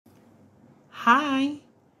Hi,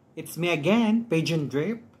 it's me again, Pageant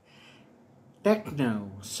Drip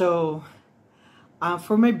Techno. For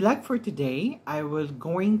my vlog for today, I will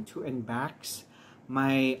going to unbox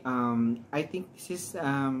my I think this is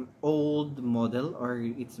old model, or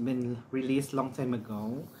it's been released long time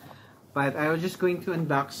ago, but I was just going to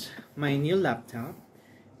unbox my new laptop.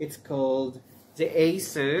 It's called the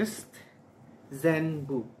Asus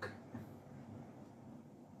ZenBook.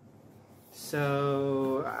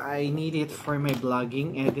 So I need it for my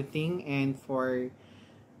blogging, editing, and for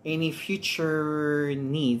any future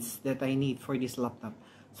needs that I need for this laptop.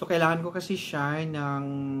 So kailangan ko kasi siya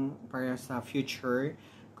para sa future,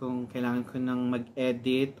 kung kailangan ko nang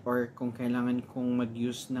mag-edit or kung kailangan kong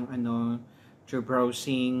mag-use ng through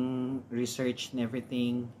browsing, research and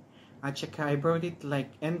everything. At saka I brought it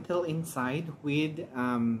like Intel inside with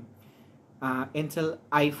Intel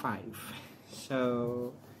i5.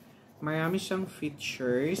 So marami siyang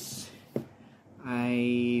features.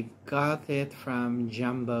 I got it from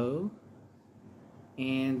Jumbo,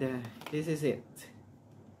 and this is it.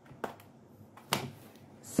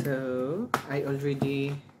 So I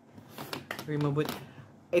already removed it.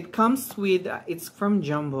 It comes with it's from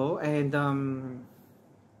Jumbo, and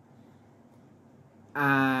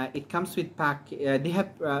it comes with pack. They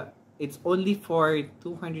have it's only for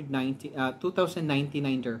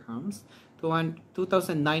 2,099 dirhams.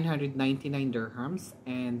 2,999 dirhams,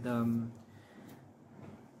 and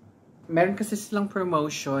meron kasi silang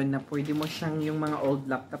promotion na pwede mo siyang, yung mga old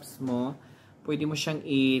laptops mo, pwede mo siyang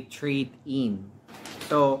i-trade in.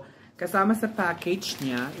 So kasama sa package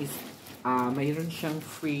niya is mayroon siyang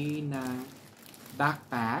free na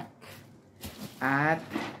backpack, at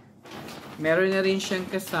meron na rin siyang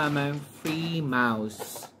kasama free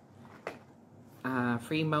mouse.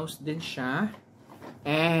 Free mouse din siya.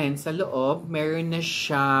 And sa loob, meron na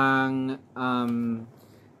siyang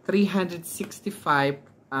 365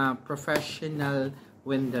 professional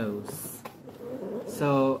windows.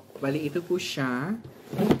 So, bali ito po siya.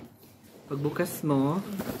 Pagbukas mo,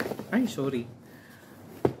 ay sorry.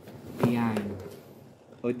 Ayan.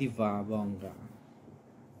 O diba, bongga.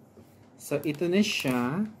 So, ito na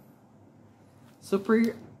siya.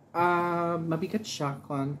 Super, mabigat siya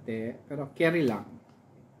konti, pero carry lang.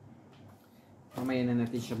 Mamaya na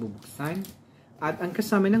natin siya bubuksan. At ang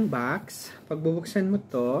kasama ng box, pag bubuksan mo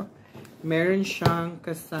to, meron siyang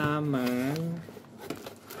kasamang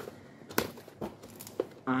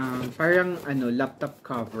parang laptop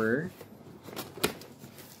cover.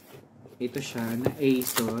 Ito siya na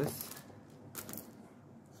Asus.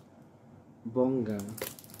 Bongga.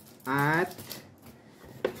 At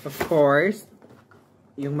of course,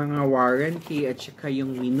 yung mga warranty at saka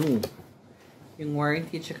yung menu. Yung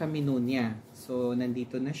warranty at saka menu niya. So,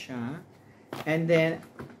 nandito na siya. And then,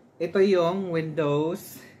 ito yung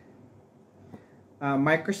Windows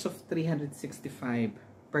Microsoft 365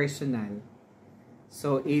 Personal.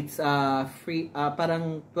 So, it's free,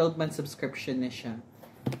 parang 12-month subscription na siya.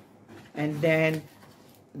 And then,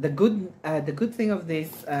 the good thing of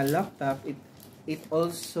this laptop, it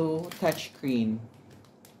also touchscreen.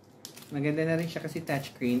 Maganda na rin siya kasi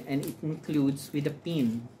touchscreen, and it includes with a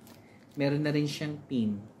pin. Meron na rin siyang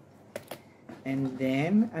pin. And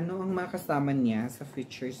then, ano ang makasama niya sa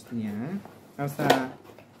features niya?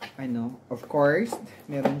 Of course,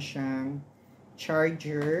 meron siyang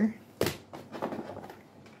charger.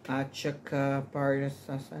 At saka, para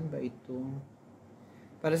sa, saan ba ito?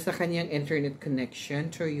 Para sa kanyang internet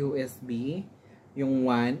connection through USB. Yung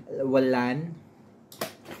WLAN.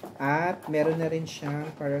 At meron na rin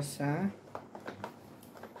siyang para sa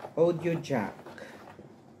audio jack.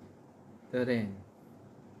 Ito rin.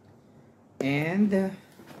 And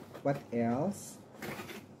what else?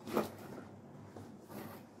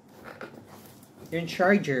 Yung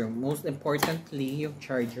charger. Most importantly, yung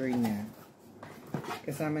charger niya.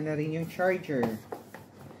 Kasama na rin yung charger.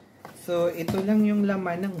 So, ito lang yung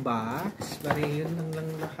laman ng box. Bari, yun lang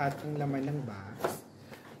lahat ng laman ng box.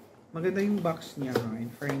 Maganda yung box niya, in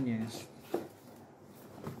fairness.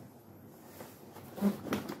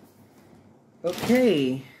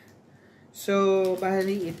 Okay. So,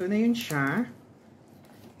 bali, ito na yun siya.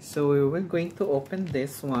 So, we're going to open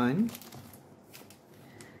this one.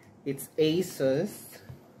 It's Asus.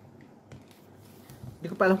 Hindi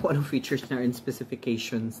ko pa alam kung anong features niya and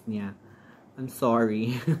specifications niya. I'm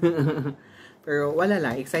sorry. Pero wala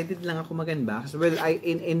lang. Excited lang ako mag-unbox. Well,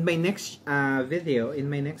 in my next video, in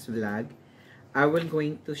my next vlog, I will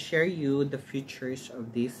going to share you the features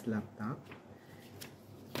of this laptop.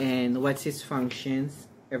 And what's its functions.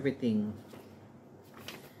 Everything.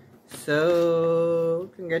 So,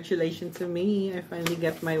 congratulations to me. I finally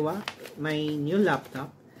got my new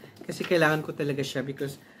laptop. Kasi kailangan ko talaga siya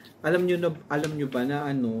because alam nyo ba na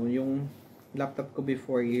ano, yung laptop ko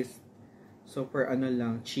before is super ano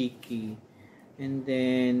lang, cheeky. And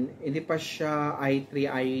then, hindi pa siya i3,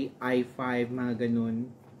 i5, mga ganun.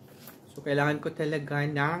 So, kailangan ko talaga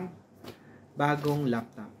ng bagong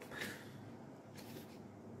laptop.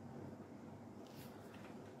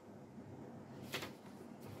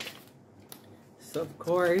 So, of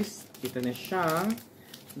course, ito na siya.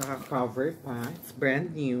 Naka-cover pa. It's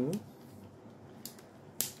brand new.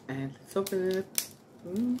 And let's open it.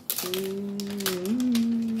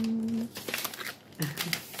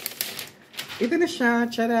 Ito na siya.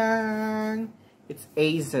 Charang! It's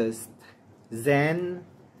asus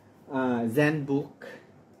ZenBook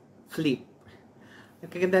Flip.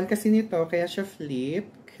 Ang kagandahan kasi nito, kaya siya flip,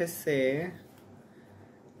 kasi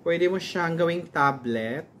pwede mo siyang gawing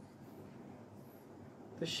tablet.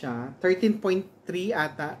 Ito siya. 13.3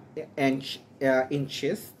 ata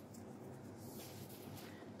inches.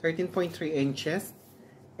 13.3 inches.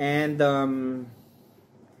 And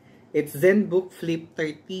it's ZenBook Flip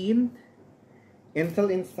 13.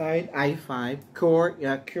 Intel Inside i5 Core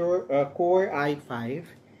i5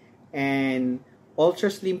 and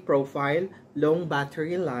ultra slim profile, long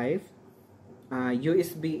battery life,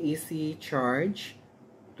 USB-AC charge,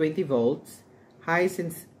 20 volts, high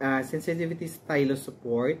sensitivity stylus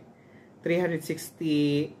support,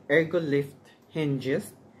 360 ergo lift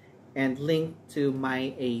hinges, and link to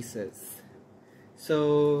my asus.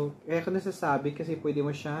 So, kaya ko nasasabi kasi pwede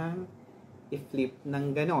mo siyang i-flip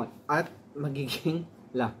ng ganon at magiging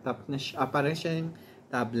laptop na siya. Parang siyang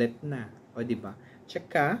tablet na. O, diba?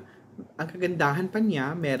 Tsaka, ang kagandahan pa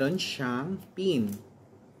niya, meron siyang pin.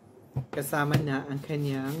 Kasama na ang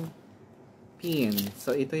kanyang pin.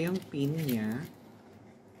 So, ito yung pin niya.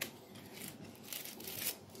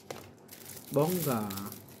 Bongga.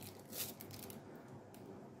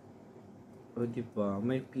 O, diba?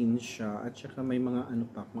 May pin siya. At saka may mga ano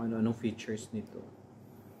pa, kung ano-anong features nito.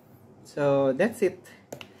 So, that's it.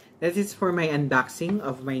 That is for my unboxing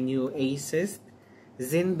of my new Asus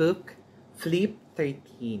ZenBook Flip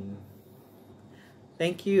 13.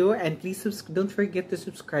 Thank you, and please don't forget to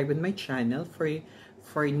subscribe on my channel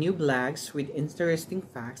for new vlogs with interesting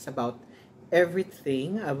facts about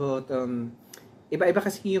everything about iba-iba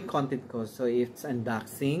kasi yung content ko. So it's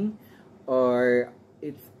unboxing or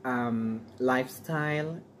it's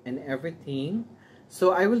lifestyle and everything.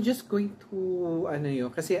 So I will just going to ano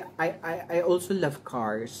yun, kasi I also love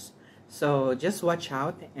cars. So just watch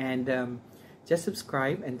out and just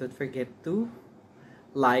subscribe, and don't forget to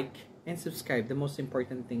like and subscribe. The most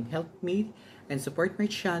important thing, help me and support my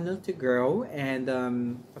channel to grow, and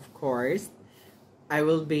of course I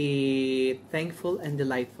will be thankful and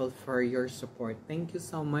delightful for your support. Thank you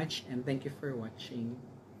so much, and thank you for watching.